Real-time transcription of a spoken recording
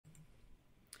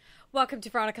Welcome to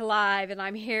Veronica Live, and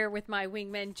I'm here with my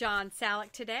wingman, John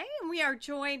Salek, today, and we are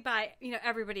joined by,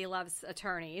 everybody loves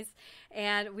attorneys,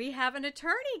 and we have an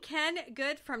attorney, Ken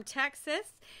Good from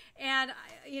Texas, and,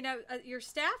 your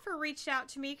staffer reached out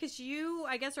to me because you,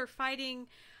 I guess, are fighting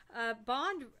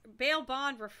bail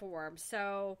bond reform,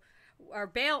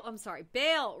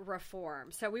 bail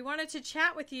reform. So we wanted to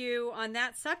chat with you on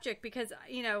that subject because,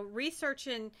 research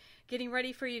and getting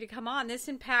ready for you to come on, this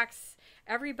impacts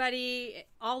everybody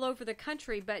all over the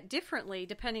country, but differently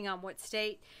depending on what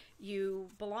state you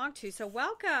belong to. So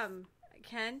welcome,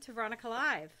 Ken, to Veronica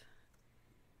Live.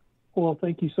 Well,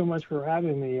 thank you so much for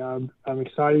having me. I'm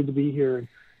excited to be here.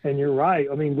 And you're right.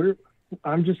 I mean,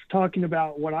 I'm just talking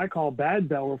about what I call bad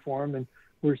bail reform, and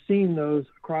we're seeing those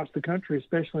across the country,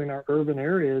 especially in our urban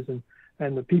areas,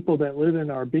 and the people that live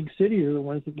in our big cities are the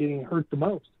ones that are getting hurt the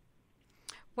most.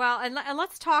 Well, and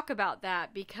let's talk about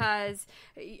that because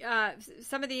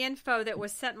some of the info that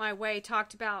was sent my way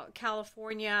talked about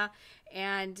California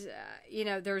and,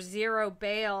 there's zero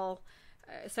bail.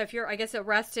 So if you're, I guess,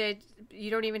 arrested,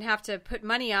 you don't even have to put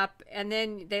money up, and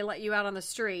then they let you out on the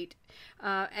street.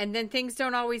 And then things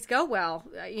don't always go well,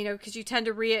 because you tend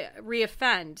to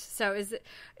reoffend. So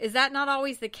is that not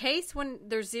always the case when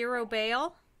there's zero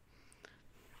bail?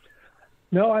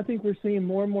 No, I think we're seeing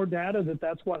more and more data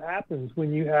that's what happens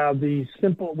when you have these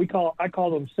simple, I call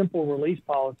them simple release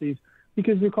policies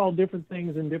because they're called different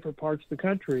things in different parts of the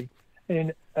country.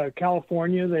 In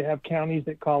California, they have counties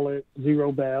that call it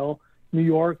zero bail. New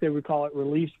York, they would call it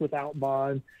release without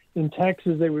bond. In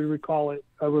Texas, they would call it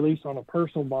a release on a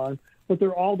personal bond. But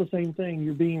they're all the same thing.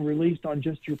 You're being released on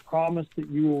just your promise that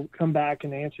you will come back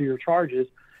and answer your charges.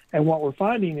 And what we're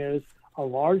finding is a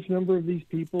large number of these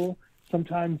people,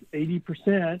 sometimes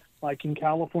 80%, like in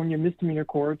California misdemeanor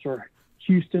courts or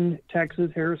Houston,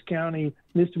 Texas, Harris County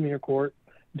misdemeanor court,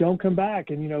 don't come back.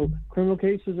 And, criminal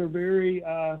cases are very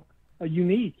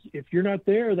unique. If you're not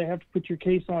there, they have to put your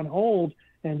case on hold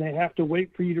and they have to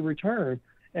wait for you to return.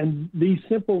 And these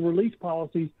simple release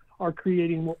policies are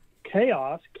creating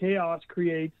chaos. Chaos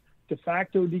creates de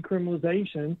facto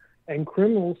decriminalization, and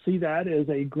criminals see that as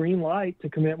a green light to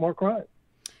commit more crime.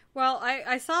 Well,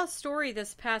 I saw a story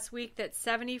this past week that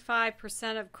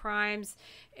 75% of crimes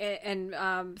in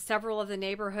several of the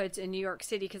neighborhoods in New York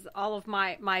City, because all of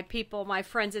my people, my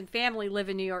friends and family live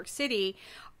in New York City,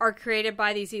 are created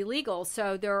by these illegals.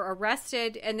 So they're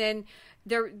arrested and then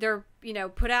they're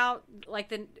put out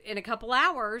in a couple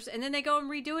hours, and then they go and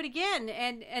redo it again,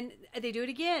 and they do it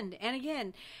again and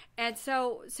again. And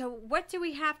so what do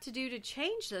we have to do to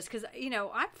change this? Because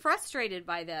I'm frustrated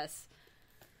by this.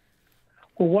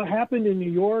 Well, what happened in New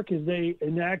York is they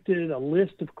enacted a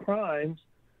list of crimes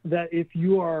that if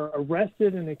you are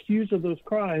arrested and accused of those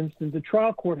crimes, then the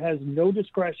trial court has no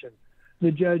discretion.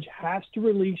 The judge has to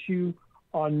release you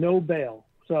on no bail.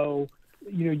 So,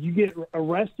 you get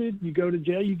arrested, you go to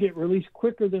jail, you get released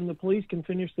quicker than the police can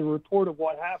finish the report of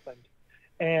what happened.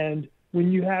 And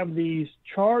when you have these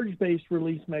charge-based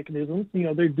release mechanisms,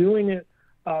 they're doing it,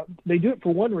 they do it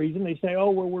for one reason. They say,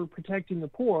 we're protecting the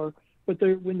poor. But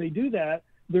when they do that,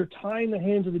 they're tying the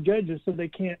hands of the judges so they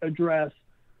can't address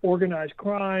organized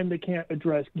crime, they can't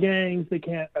address gangs, they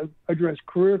can't address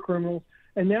career criminals,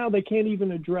 and now they can't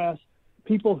even address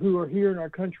people who are here in our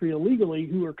country illegally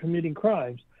who are committing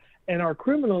crimes. And our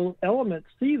criminal elements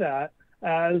see that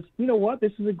as,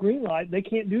 this is a green light. They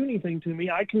can't do anything to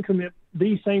me. I can commit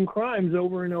these same crimes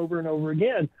over and over and over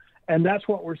again. And that's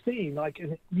what we're seeing. Like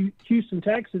in Houston,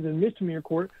 Texas, in misdemeanor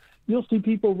court, you'll see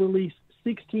people released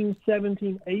 16,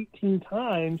 17, 18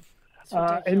 times,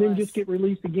 and then just get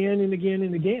released again and again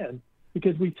and again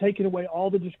because we've taken away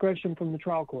all the discretion from the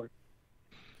trial court.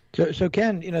 So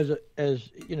Ken,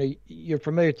 as you're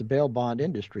familiar with the bail bond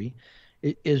industry.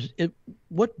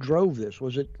 What drove this?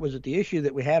 Was it the issue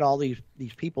that we had all these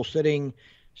people sitting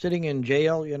in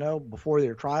jail, before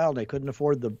their trial, and they couldn't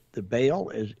afford the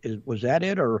bail? Was that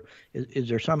it, or is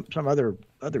there some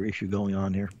other issue going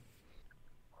on here?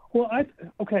 Well,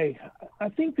 I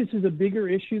think this is a bigger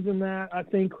issue than that. I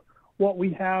think what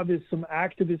we have is some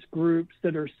activist groups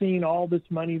that are seeing all this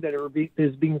money that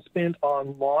is being spent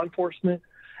on law enforcement,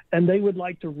 and they would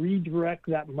like to redirect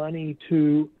that money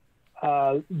to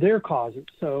their causes,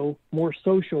 so more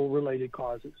social-related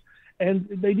causes. And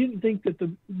they didn't think that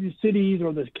the cities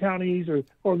or the counties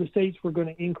or the states were going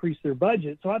to increase their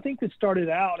budget. So I think this started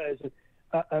out as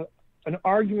an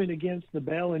argument against the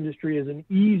bail industry as an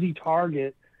easy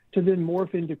target to then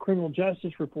morph into criminal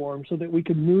justice reform so that we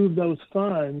could move those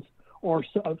funds or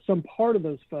some part of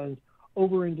those funds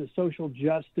over into social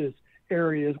justice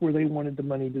areas where they wanted the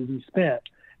money to be spent.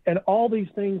 And all these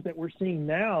things that we're seeing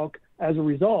now as a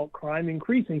result, crime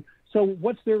increasing. So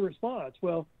what's their response?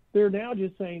 Well, they're now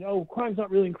just saying, oh, crime's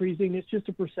not really increasing. It's just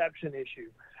a perception issue.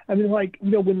 I mean, like,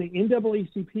 when the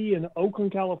NAACP in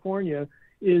Oakland, California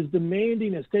is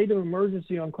demanding a state of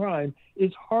emergency on crime,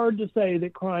 it's hard to say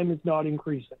that crime is not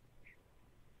increasing.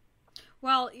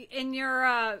 Well, in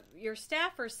your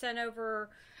staffer sent over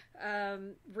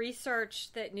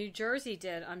research that New Jersey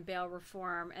did on bail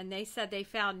reform, and they said they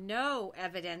found no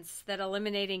evidence that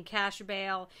eliminating cash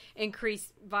bail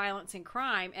increased violence and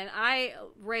crime. And I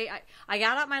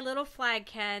got out my little flag,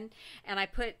 Ken, and I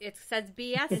put, it says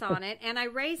BS on it, and I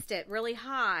raised it really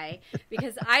high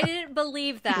because I didn't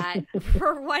believe that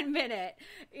for 1 minute,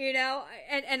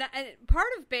 and part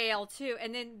of bail too.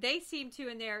 And then they seem to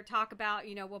in there talk about,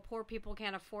 well, poor people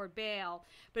can't afford bail,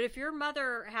 but if your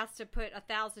mother has to put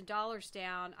 $1,000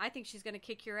 down, I think she's going to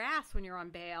kick your ass when you're on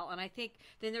bail. And I think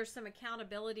then there's some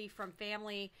accountability from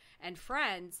family and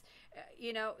friends,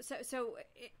 so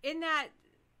in that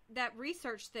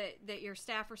research that your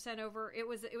staffer sent over, it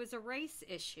was a race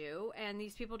issue, and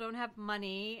these people don't have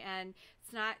money, and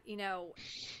it's not,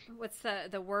 what's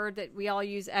the word that we all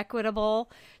use, equitable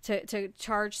to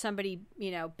charge somebody,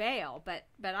 bail. But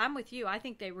I'm with you. I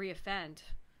think they reoffend.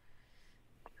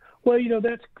 Well,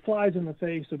 that flies in the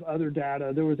face of other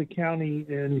data. There was a county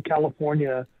in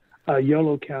California,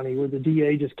 Yolo County, where the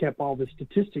DA just kept all the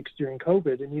statistics during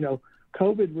COVID. And,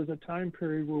 COVID was a time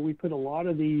period where we put a lot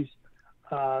of these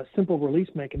simple release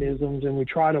mechanisms and we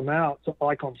tried them out,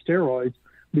 like on steroids,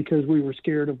 because we were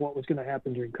scared of what was going to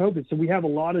happen during COVID. So we have a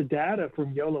lot of data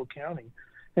from Yolo County.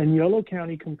 And Yolo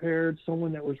County compared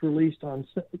someone that was released on,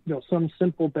 some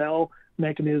simple bail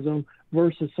mechanism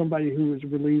versus somebody who was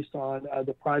released on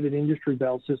the private industry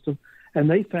bail system. And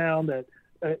they found that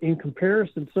in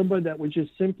comparison, somebody that was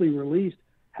just simply released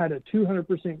had a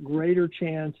 200% greater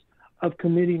chance of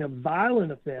committing a new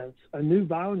violent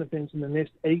offense in the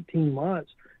next 18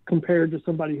 months compared to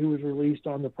somebody who was released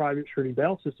on the private surety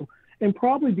bail system. And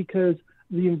probably because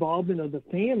the involvement of the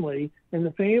family, and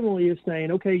the family is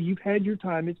saying, okay, you've had your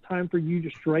time. It's time for you to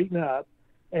straighten up.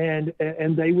 And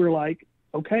they were like,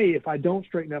 okay, if I don't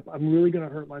straighten up, I'm really going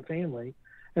to hurt my family.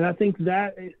 And I think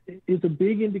that is a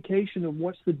big indication of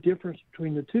what's the difference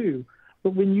between the two.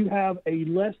 But when you have a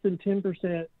less than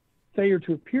 10% failure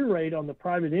to appear rate on the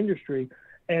private industry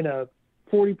and a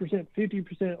 40%,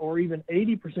 50%, or even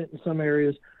 80% in some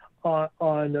areas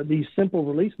on these simple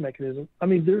release mechanisms, I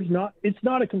mean, it's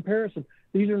not a comparison.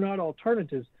 These are not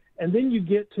alternatives. And then you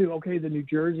get to, okay, the New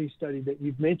Jersey study that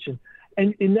you've mentioned.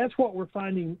 And that's what we're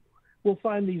finding. We'll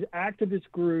find these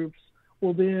activist groups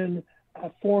will then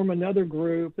form another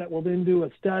group that will then do a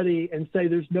study and say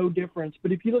there's no difference.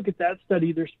 But if you look at that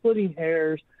study, they're splitting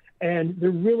hairs, and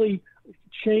they're really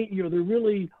they're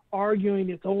really arguing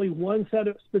it's only one set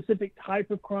of specific type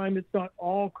of crime. It's not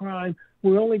all crime.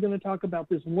 We're only going to talk about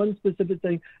this one specific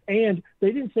thing. And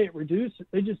they didn't say it reduced it.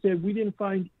 They just said we didn't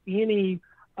find any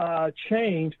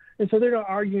change. And so they're not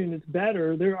arguing it's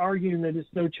better. They're arguing that it's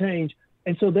no change.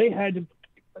 And so they had to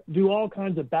do all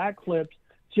kinds of backflips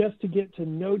just to get to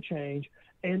no change.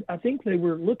 And I think they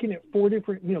were looking at 4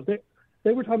 different,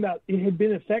 they were talking about it had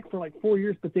been in effect for like 4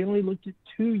 years, but they only looked at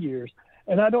 2 years.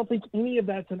 And I don't think any of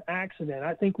that's an accident.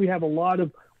 I think we have a lot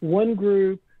of one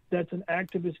group that's an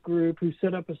activist group who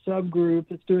set up a subgroup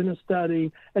that's doing a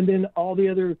study, and then all the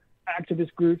other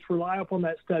activist groups rely upon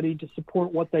that study to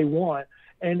support what they want.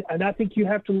 And I think you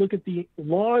have to look at the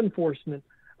law enforcement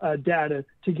data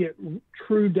to get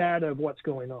true data of what's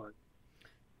going on.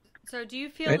 So do you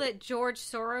feel that George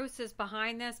Soros is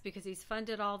behind this because he's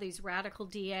funded all these radical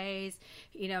DAs?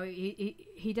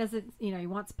 He doesn't, he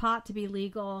wants pot to be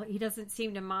legal. He doesn't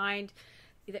seem to mind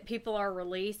that people are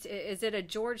released. Is it a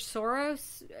George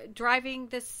Soros driving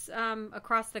this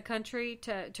across the country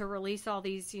to release all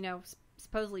these,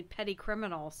 supposedly petty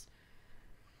criminals?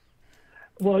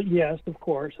 Well, yes, of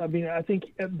course. I mean, I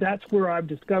think that's where I've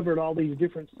discovered all these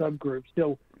different subgroups.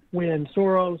 So when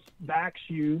Soros backs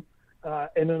you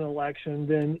in an election,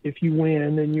 then if you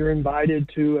win, then you're invited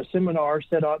to a seminar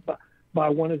set up by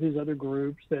one of his other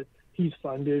groups that he's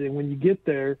funded. And when you get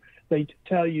there, they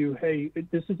tell you, hey,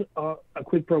 this is a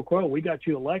quid pro quo. We got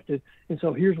you elected, and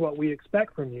so here's what we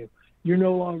expect from you. You're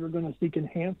no longer going to seek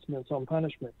enhancements on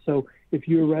punishment. So if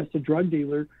you arrest a drug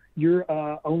dealer, you're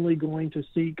only going to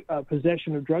seek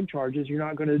possession of drug charges. You're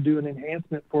not going to do an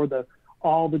enhancement for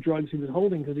all the drugs he was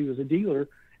holding because he was a dealer.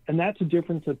 And that's a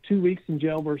difference of 2 weeks in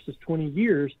jail versus 20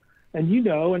 years. And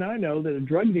and I know that a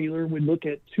drug dealer would look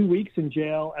at 2 weeks in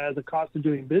jail as a cost of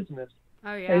doing business.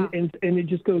 Oh, yeah. And it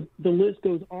just goes, the list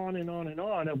goes on and on and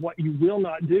on of what you will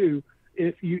not do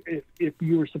if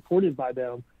you were supported by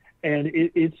them. And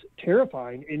it's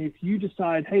terrifying. And if you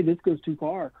decide, hey, this goes too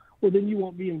far, well, then you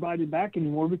won't be invited back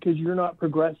anymore because you're not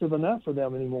progressive enough for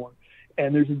them anymore.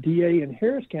 And there's a DA in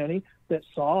Harris County that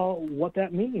saw what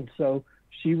that means. So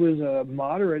she was a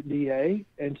moderate DA,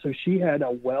 and so she had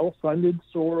a well-funded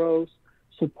Soros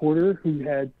supporter who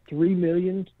had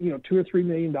 $2 or $3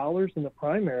 million in the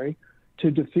primary to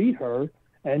defeat her.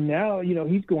 And now,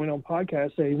 he's going on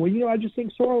podcasts saying, well, I just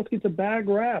think Soros gets a bad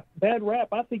rap.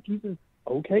 I think he's an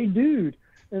okay dude.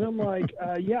 And I'm like,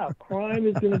 yeah, crime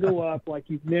is going to go up like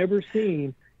you've never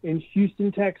seen in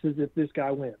Houston, Texas, if this guy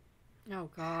wins. Oh,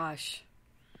 gosh.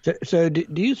 So do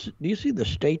you see the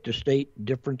state-to-state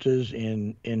differences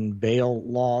in bail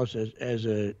laws as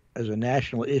a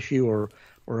national issue or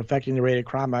affecting the rate of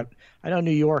crime? I know New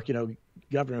York,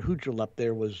 Governor Hochul up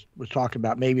there was talking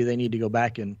about maybe they need to go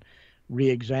back and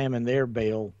re-examine their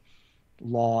bail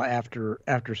law after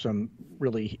some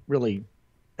really, really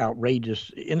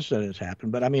outrageous incidents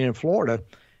happened. But I mean, in Florida,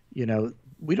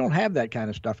 we don't have that kind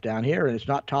of stuff down here, and it's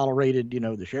not tolerated.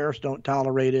 The sheriffs don't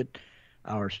tolerate it.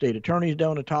 Our state attorneys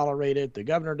don't tolerate it. The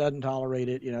governor doesn't tolerate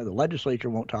it. The legislature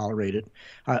won't tolerate it.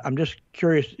 I'm just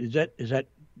curious, is that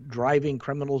driving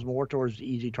criminals more towards the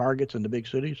easy targets in the big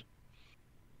cities?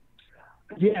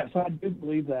 Yes, I do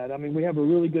believe that. I mean, we have a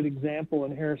really good example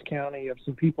in Harris County of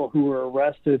some people who were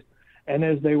arrested, and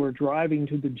as they were driving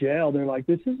to the jail, they're like,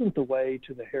 this isn't the way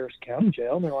to the Harris County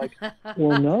jail. And they're like,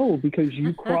 well, no, because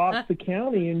you cross the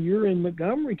county and you're in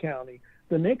Montgomery County,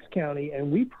 the next county,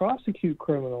 and we prosecute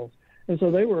criminals. And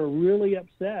so they were really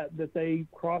upset that they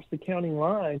crossed the county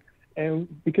line,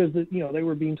 and because they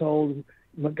were being told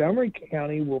Montgomery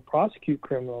County will prosecute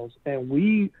criminals, and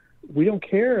we don't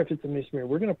care if it's a misdemeanor.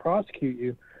 We're going to prosecute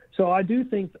you. So I do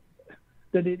think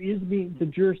that it is the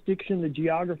jurisdiction, the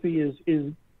geography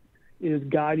is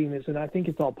guiding this, and I think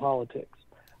it's all politics.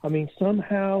 I mean,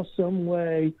 somehow, some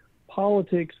way,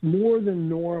 politics more than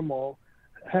normal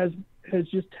has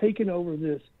just taken over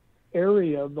this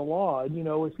area of the law. And,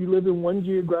 if you live in one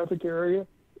geographic area,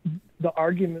 the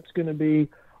argument's going to be,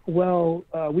 well,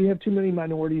 we have too many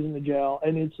minorities in the jail,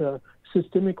 and it's a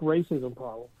systemic racism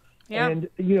problem. Yeah. And,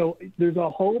 there's a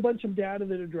whole bunch of data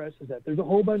that addresses that. There's a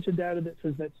whole bunch of data that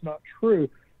says that's not true.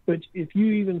 But if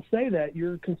you even say that,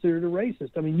 you're considered a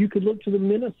racist. I mean, you could look to the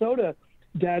Minnesota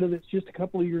data that's just a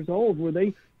couple of years old, where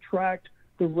they tracked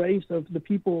the race of the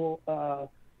people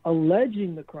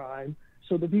alleging the crime,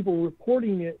 so the people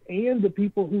reporting it and the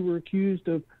people who were accused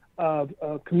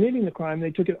of committing the crime.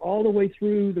 They took it all the way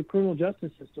through the criminal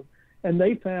justice system, and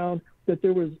they found that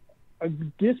there was a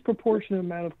disproportionate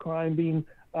amount of crime being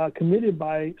committed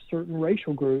by certain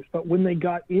racial groups. But when they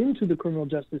got into the criminal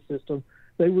justice system,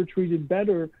 they were treated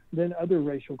better than other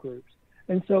racial groups.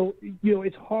 And so,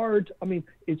 it's hard. I mean,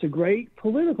 it's a great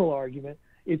political argument.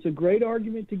 It's a great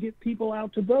argument to get people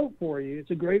out to vote for you.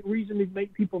 It's a great reason to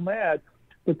make people mad.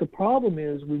 But the problem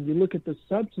is when you look at the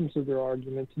substance of their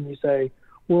arguments and you say,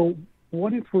 well,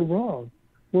 what if we're wrong?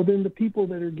 Well, then the people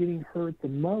that are getting hurt the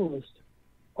most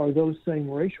are those same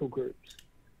racial groups.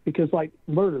 Because like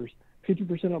murders,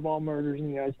 50% of all murders in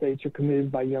the United States are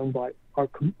committed by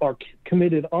are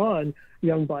committed on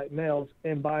young black males,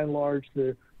 and by and large,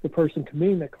 the person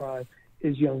committing the crime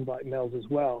is young black males as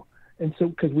well. And so,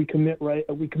 because we commit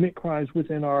crimes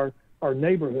within our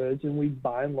neighborhoods, and we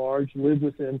by and large live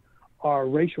within our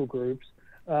racial groups,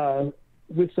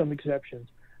 with some exceptions.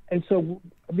 And so,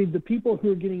 I mean, the people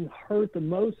who are getting hurt the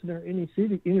most in our inner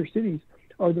cities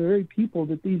are the very people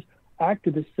that these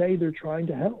activists say they're trying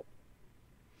to help.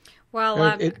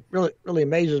 Well, it really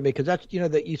amazes me because that's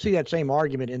that you see that same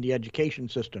argument in the education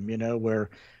system,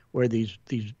 where these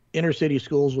inner city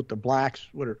schools with the blacks,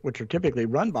 which are typically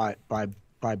run by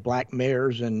black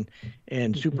mayors and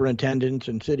superintendents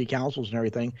and city councils and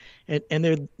everything, and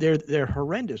they're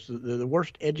horrendous. They're the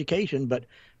worst education, but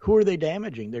who are they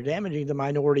damaging? They're damaging the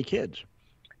minority kids,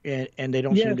 and they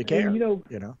don't seem to care.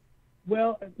 And,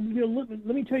 well,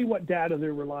 let me tell you what data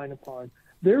they're relying upon.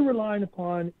 They're relying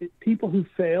upon people who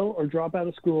fail or drop out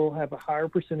of school have a higher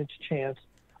percentage chance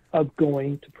of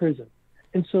going to prison.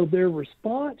 And so their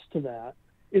response to that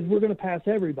is we're going to pass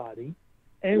everybody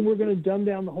and we're going to dumb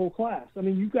down the whole class. I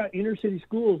mean, you've got inner city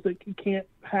schools that can't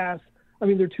pass. I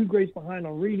mean, they're 2 grades behind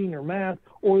on reading or math,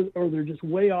 or they're just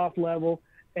way off level.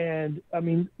 And I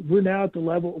mean, we're now at the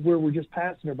level where we're just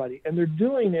passing everybody. And they're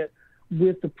doing it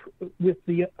with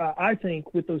I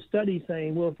think with those studies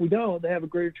saying, well, if we don't, they have a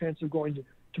greater chance of going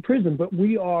to prison. But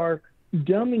we are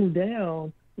dumbing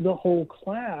down the whole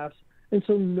class, and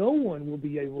so no one will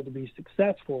be able to be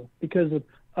successful because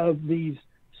of these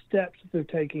steps they're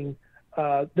taking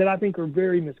that I think are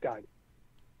very misguided.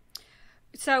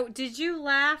 So, did you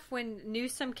laugh when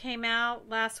Newsom came out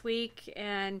last week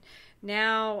and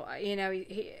now,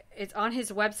 it's on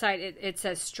his website. It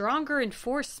says stronger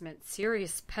enforcement,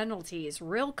 serious penalties,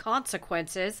 real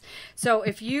consequences. So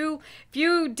if you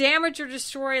damage or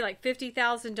destroy like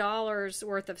 $50,000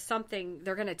 worth of something,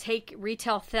 they're going to take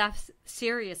retail theft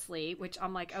seriously. Which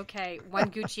I'm like, okay, one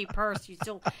Gucci purse, you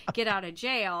still get out of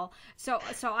jail. So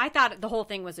I thought the whole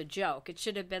thing was a joke. It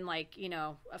should have been like a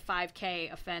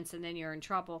 $5,000 offense and then you're in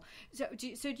trouble. So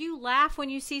do you laugh when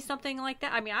you see something like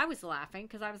that? I mean, I was laughing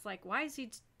because I was like, why is he,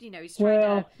 he's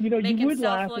trying to make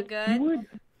himself look good.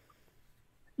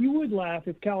 You would laugh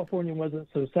if California wasn't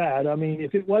so sad. I mean,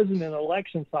 if it wasn't an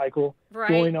election cycle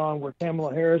going on where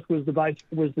Kamala Harris was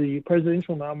the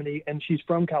presidential nominee and she's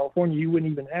from California, you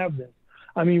wouldn't even have this.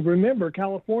 I mean, remember,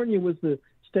 California was the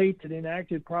state that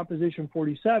enacted Proposition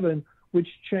 47, which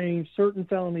changed certain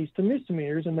felonies to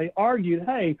misdemeanors, and they argued,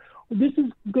 hey, this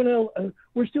is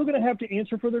we're still gonna have to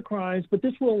answer for their crimes, but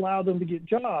this will allow them to get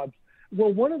jobs.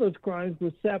 Well, one of those crimes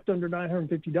was theft under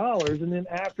 $950, and then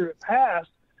after it passed,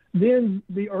 then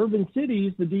the urban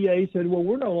cities, the DA said, well,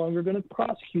 we're no longer going to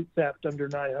prosecute theft under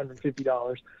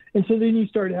 $950. And so then you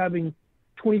started having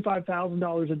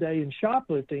 $25,000 a day in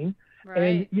shoplifting.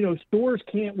 Right. And, stores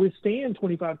can't withstand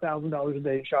 $25,000 a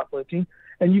day in shoplifting.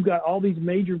 And you've got all these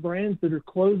major brands that are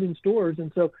closing stores.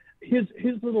 And so his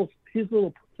little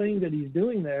thing that he's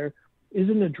doing there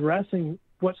isn't addressing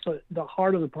what's the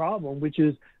heart of the problem, which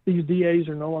is these DAs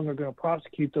are no longer going to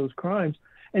prosecute those crimes.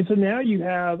 And so now you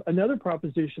have another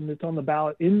proposition that's on the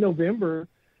ballot in November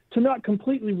to not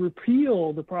completely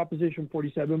repeal the Proposition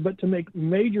 47, but to make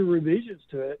major revisions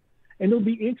to it. And it'll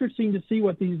be interesting to see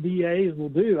what these DAs will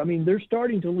do. I mean, they're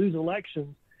starting to lose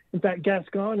elections. In fact,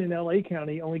 Gascon in L.A.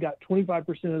 County only got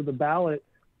 25% of the ballot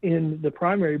in the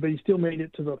primary, but he still made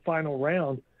it to the final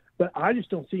round. But I just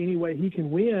don't see any way he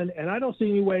can win, and I don't see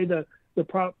any way the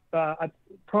Prop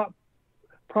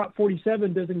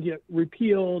 47 doesn't get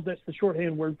repealed. That's the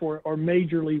shorthand word for it, or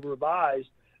majorly revised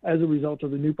as a result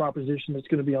of the new proposition that's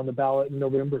going to be on the ballot in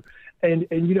November. And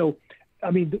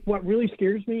what really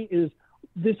scares me is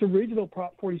this original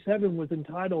Prop 47 was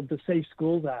entitled the Safe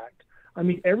Schools Act. I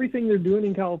mean, everything they're doing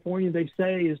in California, they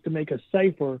say, is to make us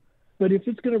safer. But if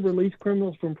it's going to release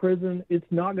criminals from prison, it's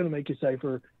not going to make you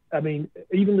safer. I mean,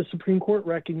 even the Supreme Court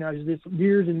recognized this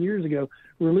years and years ago.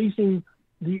 Releasing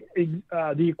the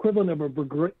equivalent of a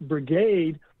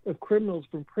brigade of criminals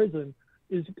from prison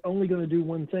is only going to do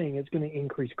one thing. It's going to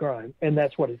increase crime, and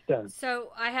that's what it's done.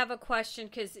 So I have a question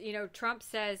because, Trump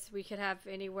says we could have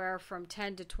anywhere from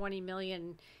 10 to 20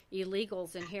 million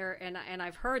illegals in here, and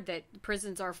I've heard that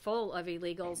prisons are full of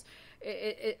illegals.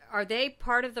 Are they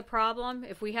part of the problem?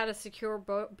 If we had a secure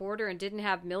border and didn't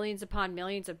have millions upon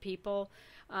millions of people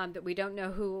that we don't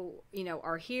know who,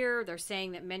 are here. They're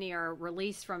saying that many are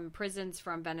released from prisons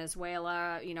from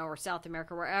Venezuela, or South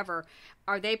America, wherever.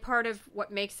 Are they part of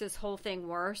what makes this whole thing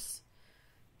worse,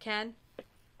 Ken?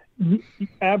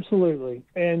 Absolutely.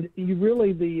 And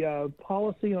the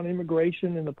policy on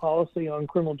immigration and the policy on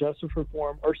criminal justice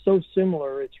reform are so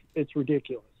similar, it's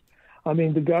ridiculous. I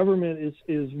mean, the government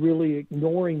is really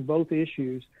ignoring both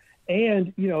issues.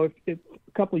 And, if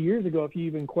a couple of years ago, if you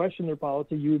even questioned their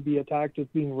policy, you would be attacked as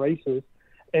being racist.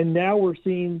 And now we're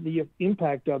seeing the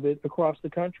impact of it across the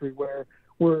country, where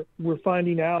we're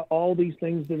finding out all these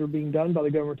things that are being done by the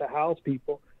government to house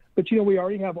people. But, we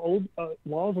already have old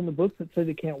laws on the books that say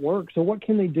they can't work. So what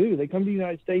can they do? They come to the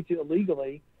United States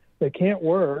illegally. They can't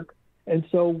work. And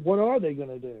so what are they going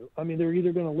to do? I mean, they're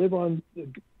either going to live on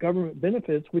government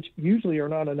benefits, which usually are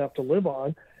not enough to live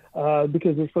on,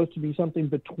 because there's supposed to be something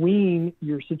between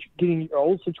getting your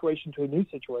old situation to a new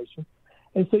situation.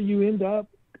 And so you end up,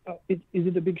 is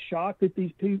it a big shock that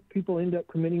these people end up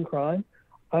committing crime?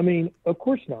 I mean, of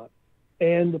course not.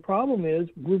 And the problem is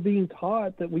we're being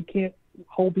taught that we can't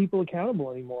hold people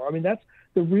accountable anymore. I mean, that's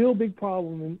the real big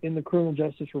problem in the criminal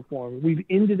justice reform. We've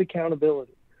ended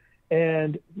accountability.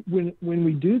 And when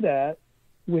we do that,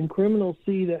 when criminals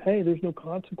see that, hey, there's no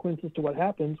consequences to what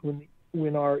happens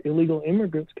when our illegal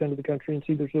immigrants come to the country, and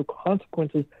see there's no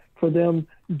consequences for them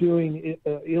doing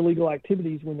illegal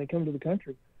activities when they come to the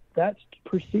country, that's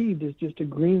perceived as just a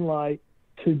green light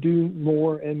to do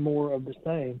more and more of the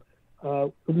same.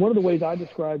 One of the ways I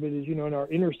describe it is, in our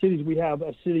inner cities, we have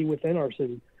a city within our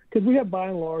city, because we have, by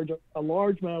and large, a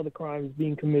large amount of the crimes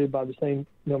being committed by the same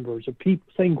numbers of people,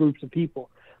 same groups of people.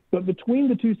 But between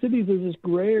the two cities, there's this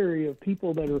gray area of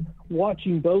people that are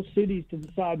watching both cities to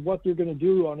decide what they're going to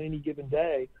do on any given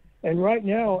day. And right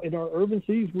now, in our urban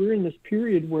cities, we're in this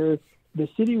period where the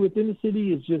city within the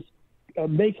city is just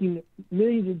making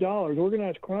millions of dollars.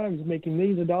 Organized crime is making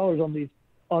millions of dollars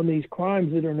on these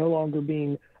crimes that are no longer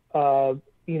being,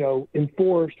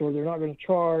 enforced, or they're not going to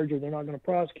charge, or they're not going to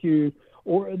prosecute,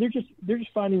 or they're just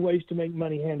finding ways to make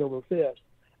money hand over fist.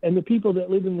 And the people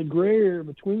that live in the gray area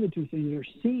between the two cities are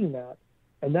seeing that.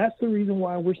 And that's the reason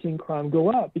why we're seeing crime go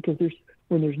up, because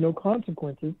when there's no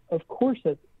consequences, of course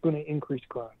that's going to increase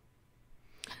crime.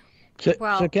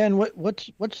 So Ken,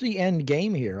 what's the end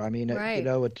game here? I mean, right.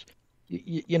 It's,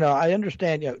 I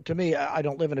understand, to me, I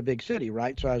don't live in a big city,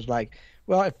 right? So I was like,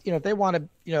 well, if they want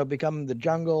to, become the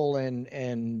jungle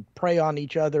and prey on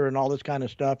each other and all this kind of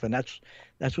stuff, and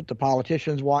that's what the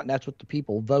politicians want, and that's what the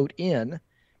people vote in,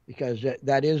 because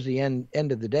that is the end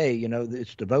of the day.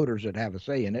 It's the voters that have a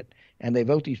say in it, and they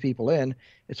vote these people in.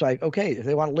 It's like, okay, if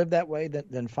they want to live that way,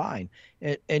 then fine.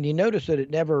 And you notice that it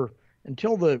never,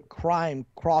 until the crime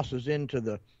crosses into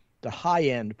the high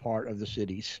end part of the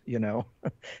cities,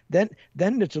 then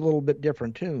it's a little bit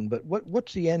different tune. But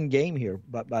what's the end game here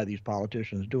by these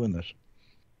politicians doing this?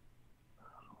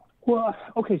 Well,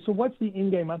 okay, so what's the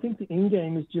end game? I think the end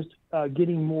game is just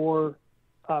getting more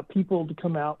people to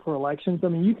come out for elections. I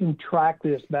mean, you can track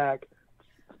this back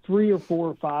 3 or 4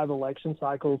 or 5 election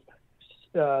cycles.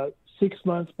 6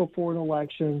 months before an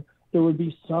election, there would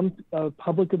be some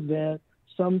public event,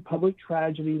 some public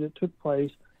tragedy that took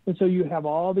place. And so you have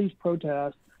all these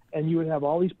protests, and you would have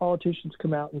all these politicians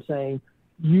come out and saying,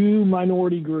 you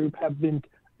minority group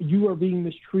you are being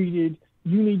mistreated.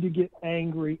 You need to get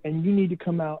angry, and you need to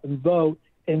come out and vote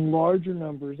in larger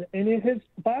numbers. And it has,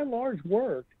 by and large,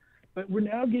 worked. But we're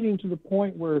now getting to the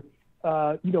point where,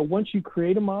 once you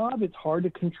create a mob, it's hard to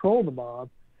control the mob.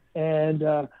 And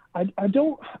I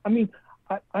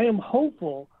am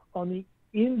hopeful on the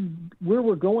end where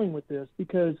we're going with this,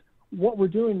 because what we're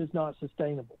doing is not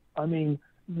sustainable. I mean,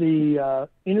 the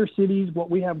inner cities, what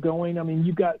we have going, I mean,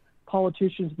 you've got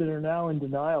politicians that are now in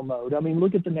denial mode. I mean,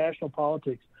 look at the national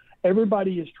politics.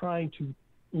 Everybody is trying to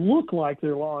look like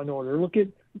they're law and order.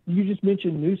 You just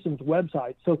mentioned Newsom's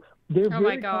website. So they're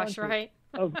very conscious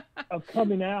of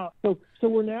coming out. So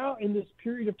we're now in this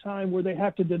period of time where they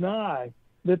have to deny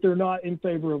that they're not in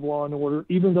favor of law and order,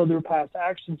 even though their past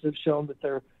actions have shown that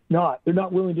they're not. They're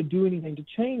not willing to do anything to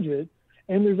change it.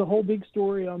 And there's a whole big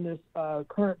story on this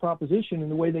current proposition and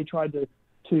the way they tried to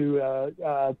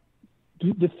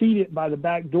defeat it by the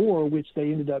back door, which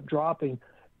they ended up dropping.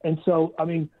 And so, I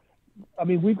mean,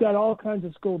 we've got all kinds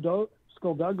of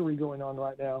skullduggery going on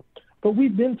right now. But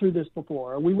we've been through this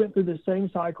before. We went through the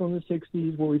same cycle in the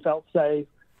 60s where we felt safe.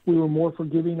 We were more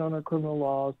forgiving on our criminal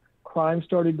laws. Crime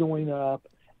started going up,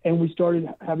 and we started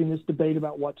having this debate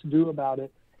about what to do about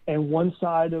it. And one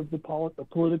side of the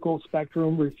political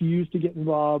spectrum refused to get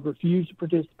involved, refused to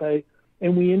participate,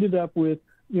 and we ended up with,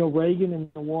 Reagan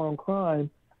and the war on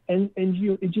crime. And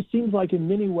it just seems like in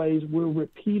many ways we're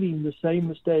repeating the same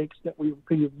mistakes that we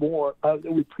repeated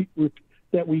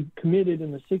that we committed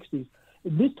in the 60s.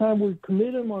 This time we're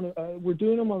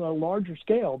doing them on a larger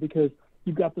scale, because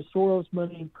you've got the Soros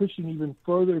money pushing even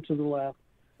further to the left.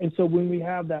 And so when we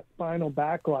have that final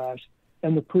backlash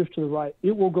and the push to the right,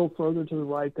 it will go further to the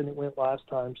right than it went last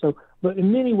time. So, but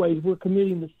in many ways, we're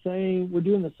doing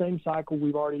the same cycle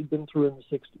we've already been through in the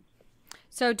 60s.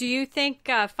 So do you think,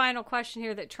 final question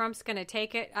here, that Trump's going to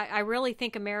take it? I really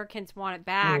think Americans want it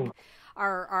back.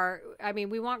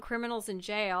 We want criminals in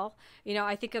jail.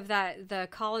 I think of the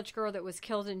college girl that was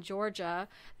killed in Georgia.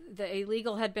 The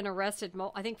illegal had been arrested,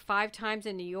 I think 5 times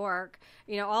in New York.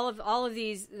 All of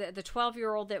these, the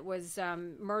 12-year-old that was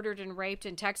murdered and raped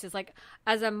in Texas. Like,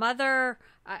 as a mother,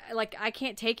 I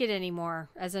can't take it anymore.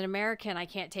 As an American, I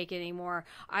can't take it anymore.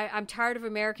 I'm tired of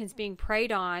Americans being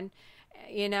preyed on.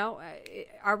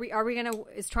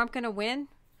 Is Trump gonna win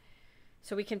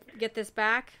so we can get this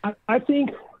back? I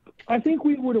think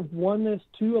we would have won this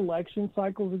 2 election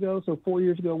cycles ago, so 4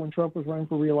 years ago when Trump was running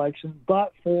for re-election,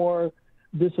 but for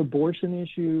this abortion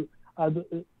issue.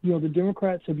 The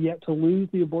Democrats have yet to lose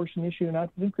the abortion issue, and I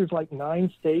think there's like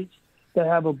 9 states that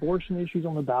have abortion issues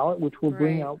on the ballot, which will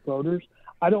bring out voters.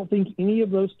 I don't think any of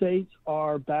those states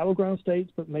are battleground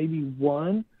states, but maybe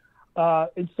one.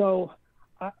 And so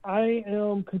I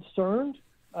am concerned,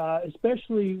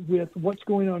 especially with what's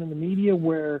going on in the media,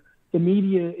 where the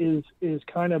media is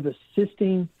kind of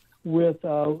assisting with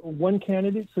one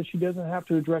candidate so she doesn't have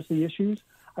to address the issues.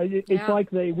 It's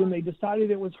like when they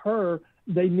decided it was her,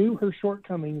 they knew her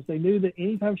shortcomings. They knew that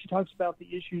anytime she talks about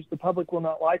the issues, the public will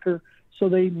not like her. So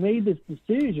they made this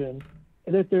decision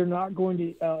that they're not going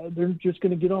to, they're just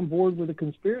going to get on board with a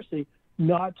conspiracy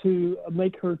not to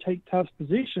make her take tough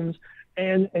positions.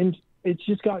 And it's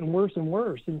just gotten worse and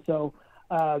worse. And so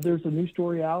there's a new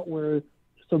story out where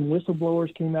some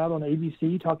whistleblowers came out on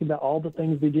ABC talking about all the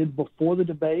things they did before the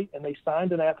debate, and they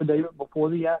signed an affidavit before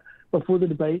the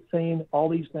debate saying all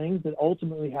these things that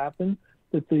ultimately happened.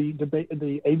 That the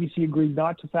ABC agreed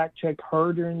not to fact check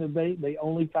her during the debate. They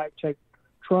only fact checked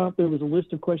Trump. There was a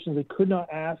list of questions they could not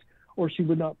ask, or she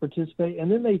would not participate. And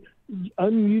then they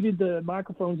unmuted the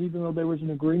microphones, even though there was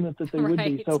an agreement that they would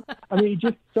be. So, I mean, it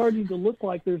just started to look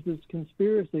like there's this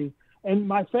conspiracy. And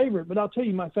my favorite, but I'll tell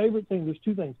you, my favorite thing, there's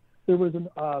two things. There was an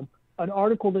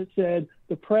article that said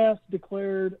the press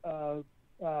declared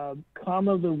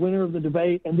Kamala the winner of the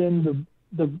debate, and then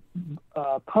the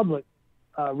public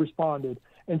responded.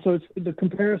 And so the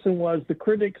comparison was the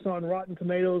critics on Rotten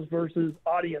Tomatoes versus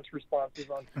audience responses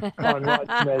on Rotten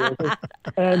Tomatoes.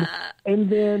 And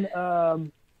then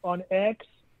on X,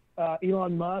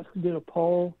 Elon Musk did a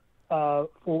poll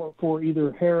for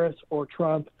either Harris or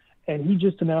Trump, and he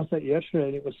just announced that yesterday,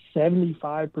 and it was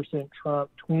 75%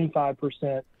 Trump,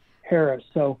 25% Harris.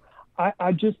 So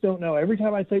I just don't know. Every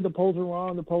time I say the polls are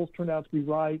wrong, the polls turn out to be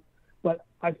right. But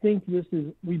I think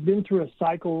we've been through a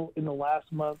cycle in the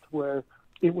last month where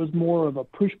it was more of a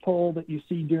push poll that you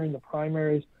see during the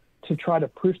primaries to try to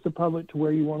push the public to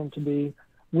where you want them to be.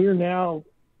 We're now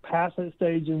past that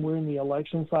stage, and we're in the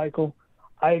election cycle.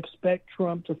 I expect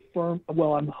Trump to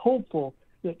I'm hopeful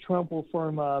that Trump will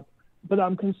firm up, but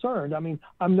I'm concerned. I mean,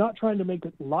 I'm not trying to make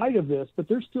light of this, but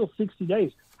there's still 60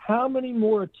 days. How many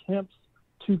more attempts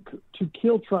to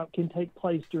kill Trump can take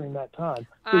place during that time?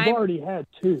 We've already had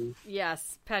 2.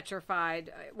 Yes,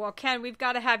 petrified. Well, Ken, we've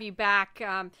got to have you back.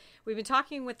 We've been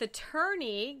talking with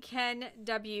attorney Ken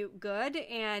W. Good,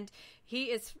 and he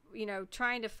is,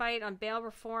 trying to fight on bail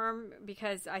reform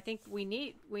because I think we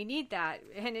need that,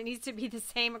 and it needs to be the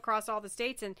same across all the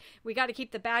states, and we got to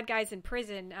keep the bad guys in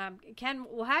prison. Ken,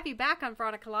 we'll have you back on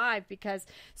Veronica Live because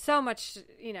so much,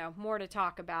 more to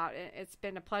talk about. It's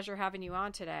been a pleasure having you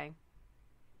on today.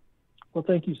 Well,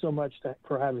 thank you so much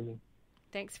for having me.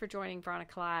 Thanks for joining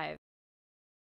Veronica Live.